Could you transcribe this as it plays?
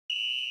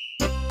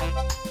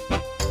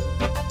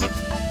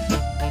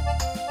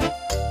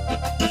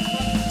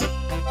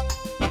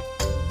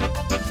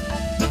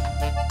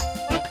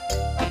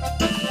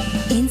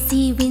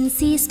Incey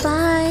Wincy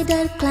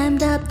Spider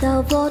climbed up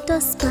the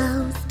water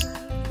spout.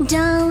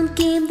 Down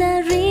came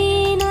the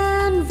rain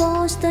and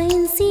washed the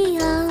Incey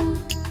out.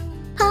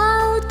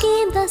 Out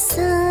came the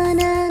sun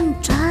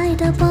and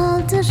dried up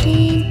all the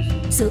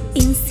rain. So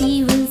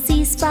Incey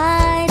Wincy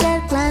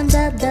Spider climbed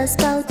up the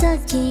spout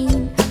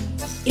again.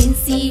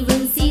 Incey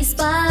Wincy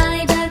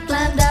Spider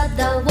climbed up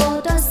the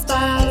water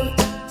spout.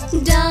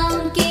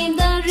 Down came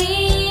the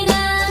rain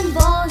and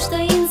washed the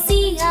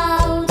Incey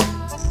out.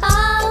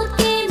 Out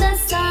came the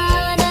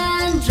sun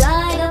and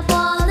dried up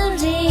all the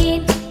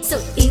rain. So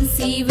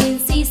Incey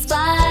Wincy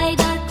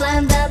Spider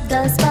climbed up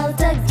the spout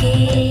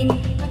again.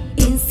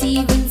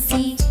 Incey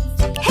Wincy,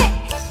 hey!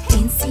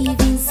 Incey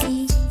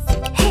Wincy,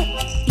 hey!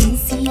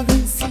 Incey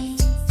Wincy,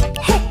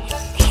 hey!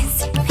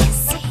 Incey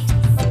Wincy.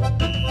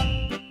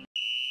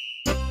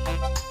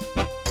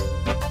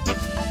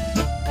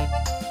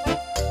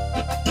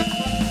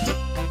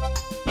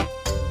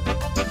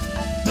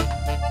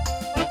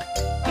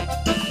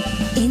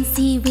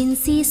 Incey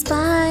Wincy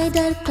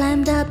Spider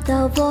climbed up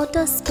the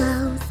water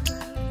spout.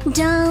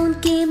 Down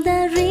came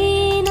the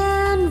rain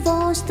and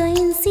washed the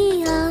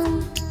Incey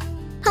out.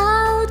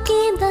 Out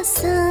came the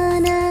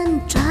sun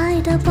and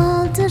dried up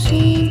all the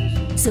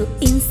rain. So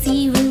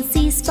Incey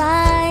Wincy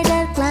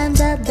Spider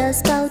climbed up the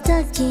spout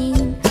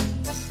again.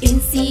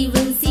 Incey